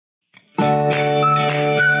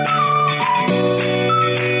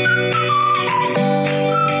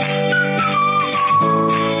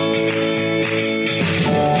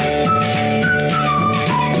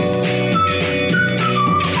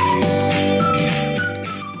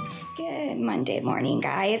Monday morning,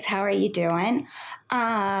 guys. How are you doing?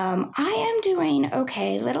 I am doing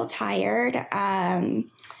okay, a little tired, but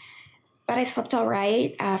I slept all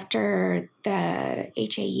right after the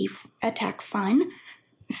HAE attack fun.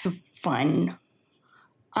 It's fun.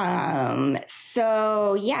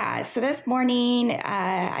 So this morning,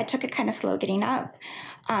 I took it kind of slow getting up.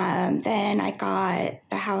 Then I got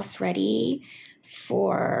the house ready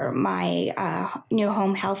for my new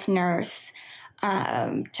home health nurse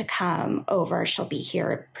to come over. She'll be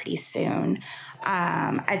here pretty soon.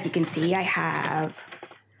 As you can see, I have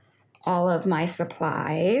all of my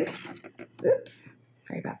supplies. Oops,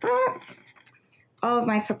 sorry about that. All of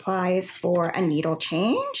my supplies for a needle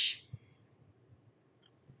change.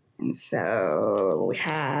 And so we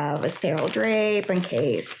have a sterile drape in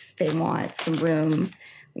case they want some room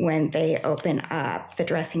when they open up the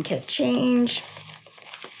dressing kit change.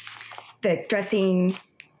 The dressing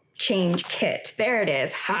change kit. There it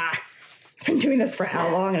is. Ha! I've been doing this for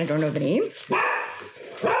how long and I don't know the names.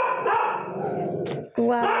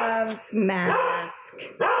 Gloves, mask,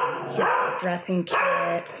 dressing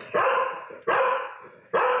kits.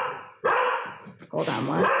 Hold on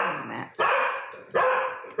one moment.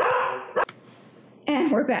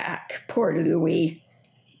 And we're back. Poor Louie.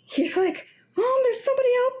 He's like, Mom, there's somebody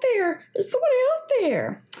out there. There's somebody out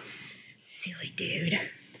there. Silly dude.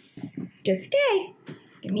 Just stay.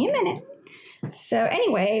 Give me a minute. So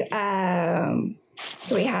anyway,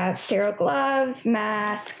 we have sterile gloves,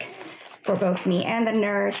 mask for both me and the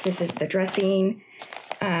nurse. This is the dressing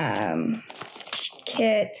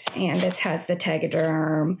kit, and this has the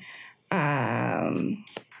Tegaderm,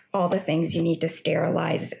 all the things you need to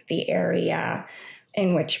sterilize the area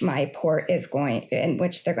in which my port is going, in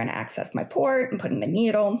which they're going to access my port and put in the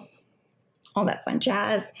needle, all that fun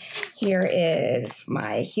jazz. Here is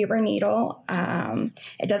my Huber needle.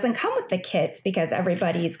 It doesn't come with the kits because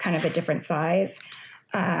everybody's kind of a different size.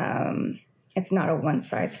 It's not a one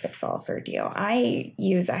size fits all sort of deal. I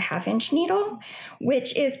use a 1/2-inch needle,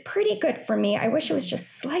 which is pretty good for me. I wish it was just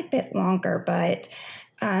a slight bit longer, but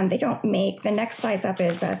they don't make, the next size up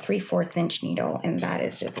is a 3/4 inch needle, and that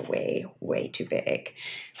is just way, way too big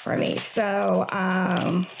for me. So,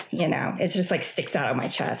 it just like sticks out of my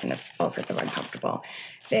chest and it's all sorts of uncomfortable.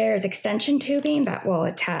 There's extension tubing that will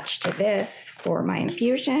attach to this for my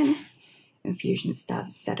infusion. Infusion stuff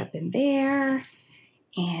set up in there.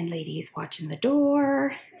 And ladies watching the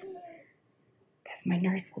door because my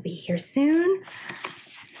nurse will be here soon.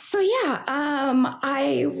 So yeah,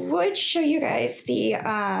 I would show you guys the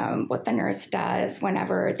what the nurse does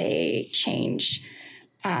whenever they change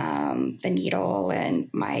the needle and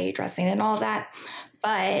my dressing and all that.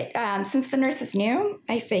 But since the nurse is new,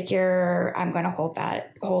 I figure I'm going to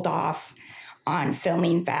hold off on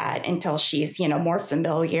filming that until she's, more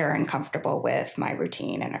familiar and comfortable with my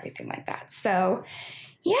routine and everything like that. So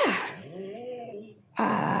yeah.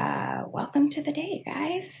 Welcome to the day,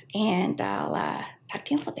 guys, and I'll talk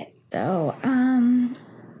to you in a little bit. So,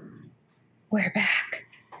 we're back.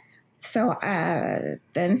 So, the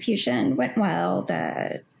infusion went well.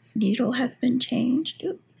 The needle has been changed.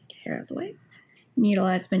 Oops, get out of the way. Needle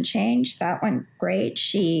has been changed. That went great.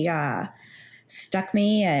 She stuck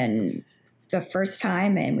me and the first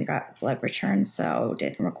time, and we got blood return, so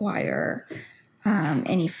didn't require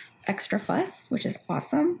any extra fuss, which is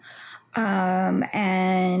awesome.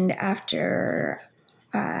 And after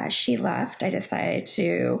she left, I decided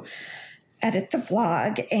to edit the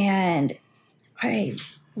vlog, and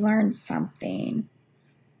I've learned something.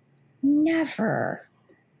 Never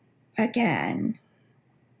again,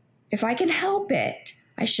 if I can help it,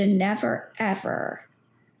 I should never, ever,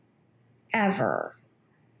 ever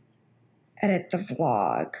edit the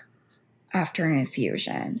vlog after an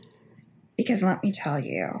infusion. Because let me tell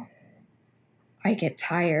you, I get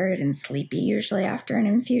tired and sleepy usually after an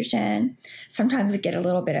infusion. Sometimes I get a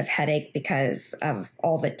little bit of headache because of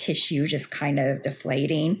all the tissue just kind of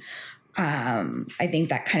deflating. I think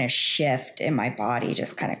that kind of shift in my body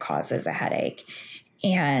just kind of causes a headache.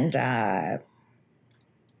 And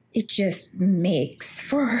it just makes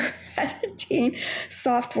for editing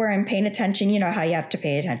software and paying attention. You know how you have to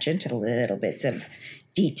pay attention to the little bits of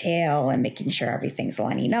detail and making sure everything's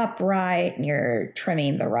lining up right and you're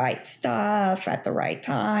trimming the right stuff at the right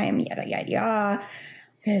time, yada, yada, yada.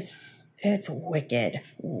 It's wicked,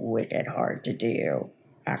 wicked hard to do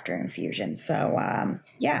after infusion. So,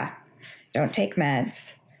 yeah, don't take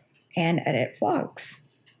meds and edit vlogs.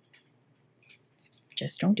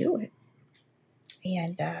 Just don't do it.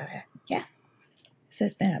 And, yeah, this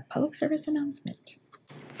has been a public service announcement.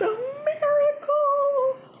 It's a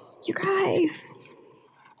miracle! You guys,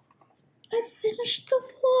 I finished the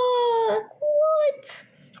vlog. What?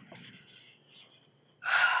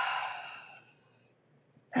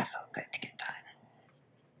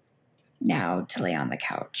 now to lay on the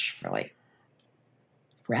couch for like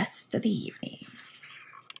rest of the evening.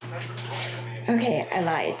 Okay, I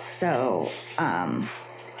lied. So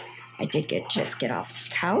I did just get off the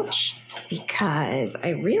couch because I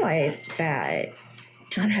realized that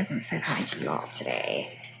John hasn't said hi to you all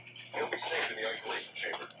today. You'll be safe in the isolation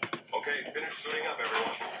chamber. Okay, finish suiting up,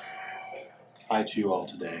 everyone. Hi to you all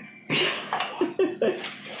today.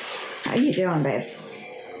 How you doing, babe?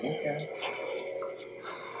 Okay.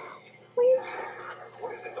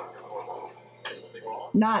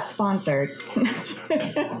 Not sponsored.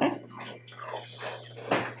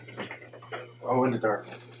 Oh, into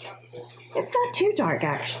darkness. It's not too dark,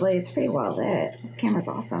 actually. It's pretty well lit. This camera's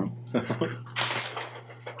awesome.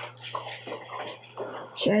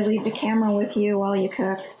 Should I leave the camera with you while you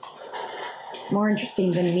cook? It's more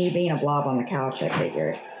interesting than me being a blob on the couch, I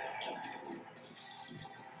figured.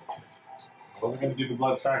 I wasn't going to do the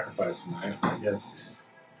blood sacrifice tonight, I guess.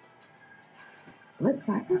 Blood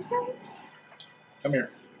sacrifice? Come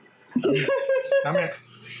here. Come here.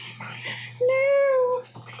 No.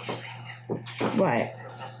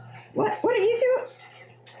 What? What are you doing?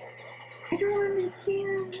 I don't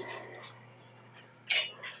understand.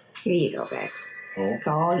 Here you go, babe. Oh. It's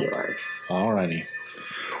all yours. Alrighty.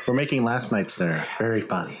 We're making last night's dinner very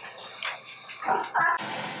fun.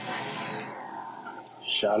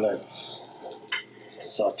 Shallots.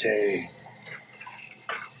 Sauté.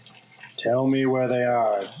 Tell me where they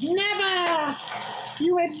are. Never!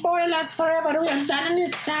 You will boil us forever. We are done on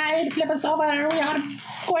this side. Flip us over. We are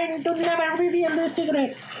going to never reveal the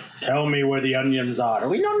secret. Tell me where the onions are.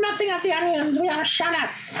 We know nothing of the onions. We are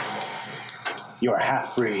shallots. You're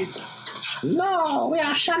half-breeds. No, we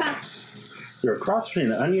are shallots. You're a cross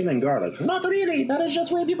between onion and garlic. Not really. That is just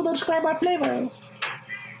the way people describe our flavor.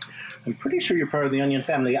 I'm pretty sure you're part of the onion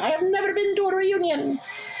family. I have never been to a reunion.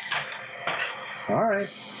 All right.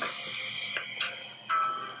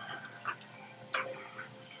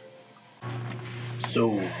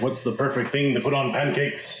 So, what's the perfect thing to put on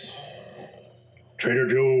pancakes? Trader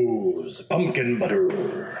Joe's pumpkin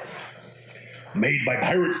butter. Made by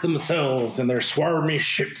pirates themselves in their swarmy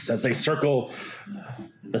ships as they circle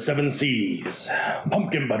the seven seas.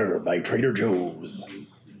 Pumpkin butter by Trader Joe's.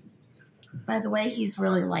 By the way, he's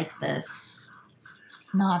really like this.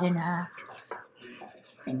 It's not an act.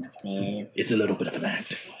 Thanks, babe. It's a little bit of an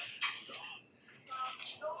act.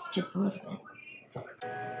 Just a little bit.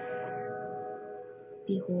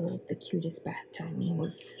 Behold the cutest bath time you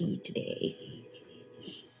will see today.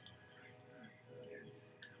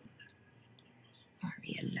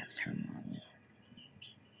 Aria loves her mommy.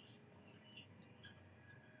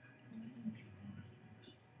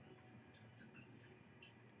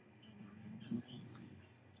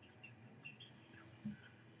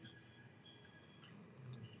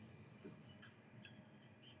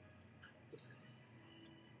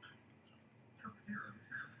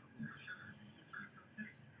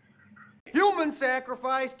 Human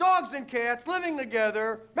sacrifice, dogs and cats living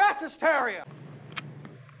together, mass hysteria.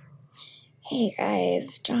 Hey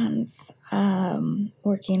guys, John's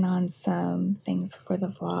working on some things for the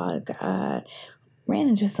vlog. Ran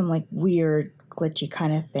into some like weird glitchy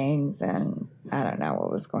kind of things, and I don't know what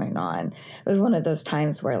was going on. It was one of those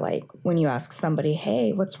times where like when you ask somebody,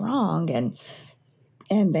 hey, what's wrong?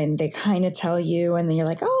 And then they kind of tell you, and then you're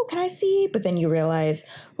like, oh, can I see? But then you realize,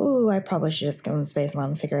 oh, I probably should just give him space and let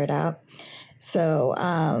him figure it out. So,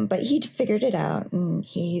 but he figured it out, and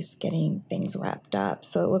he's getting things wrapped up.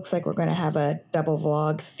 So it looks like we're going to have a double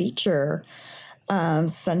vlog feature.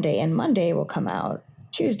 Sunday and Monday will come out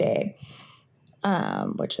Tuesday,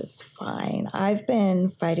 which is fine. I've been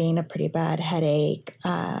fighting a pretty bad headache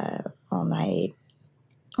all night.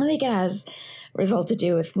 I think it has result to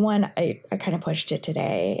do with one, I kind of pushed it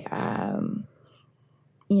today,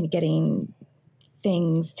 getting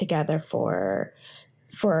things together for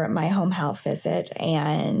my home health visit,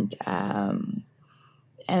 and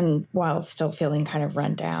while still feeling kind of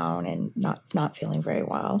run down and not feeling very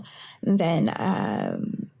well. And then,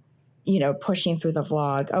 pushing through the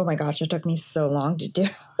vlog. Oh my gosh, it took me so long to do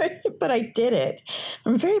it, but I did it.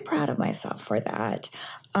 I'm very proud of myself for that.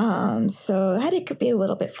 So that it could be a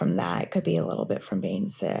little bit from that. It could be a little bit from being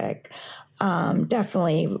sick.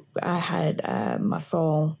 Definitely I had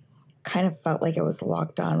muscle, kind of felt like it was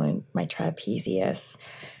locked on in my trapezius,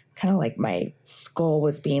 kind of like my skull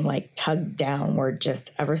was being like tugged downward just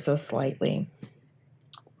ever so slightly.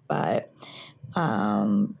 But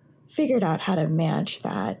figured out how to manage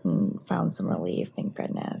that and found some relief, thank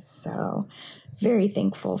goodness. So very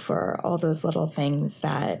thankful for all those little things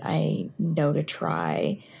that I know to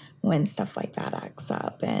try when stuff like that acts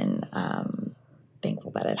up. And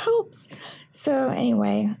thankful that it helps. So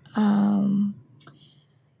anyway, go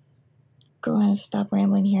ahead and stop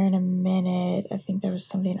rambling here in a minute. I think there was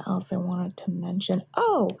something else I wanted to mention.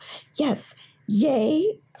 Oh, yes.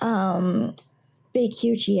 Yay. Big,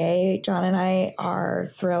 huge yay. John and I are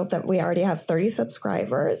thrilled that we already have 30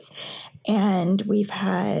 subscribers, and we've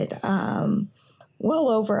had well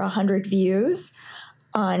over 100 views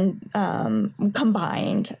on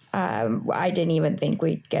combined. I didn't even think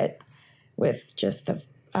we'd get, with just the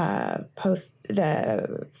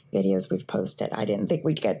videos we've posted, I didn't think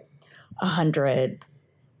we'd get 100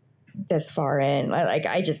 this far in. Like,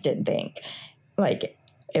 I just didn't think like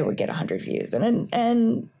it would get 100 views,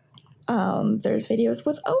 and there's videos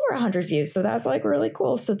with over 100 views, so that's like really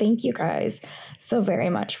cool. So thank you guys so very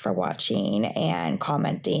much for watching and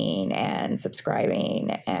commenting and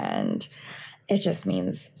subscribing, and it just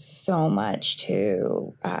means so much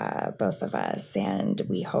to both of us, and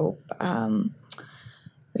we hope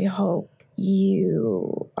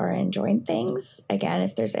you are enjoying things. Again,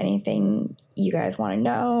 if there's anything you guys want to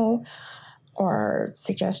know or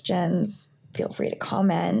suggestions, feel free to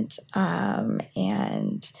comment,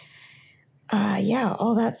 yeah,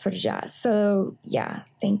 all that sort of jazz. So yeah,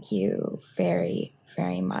 thank you very,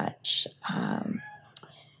 very much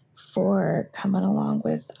for coming along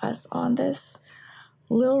with us on this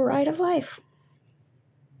little ride of life.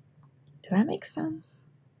 Did that make sense?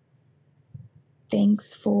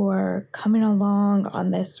 Thanks for coming along on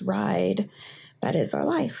this ride that is our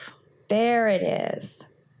life. There it is.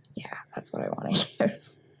 Yeah, that's what I want to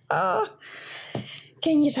use. Oh,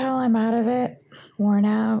 can you tell I'm out of it? Worn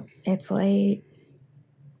out. It's late.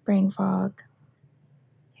 Brain fog.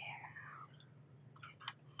 Yeah.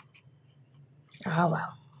 Oh,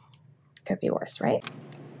 well. Could be worse, right?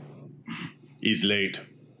 He's late.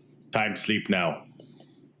 Time to sleep now.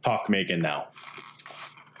 Talk making now.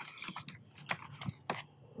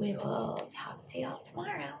 We will talk to y'all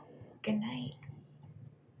tomorrow. Good night.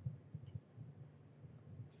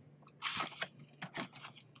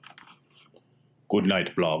 Good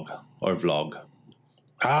night, blog or vlog.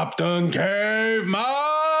 Captain Caveman!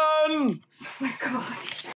 Oh my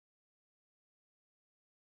gosh.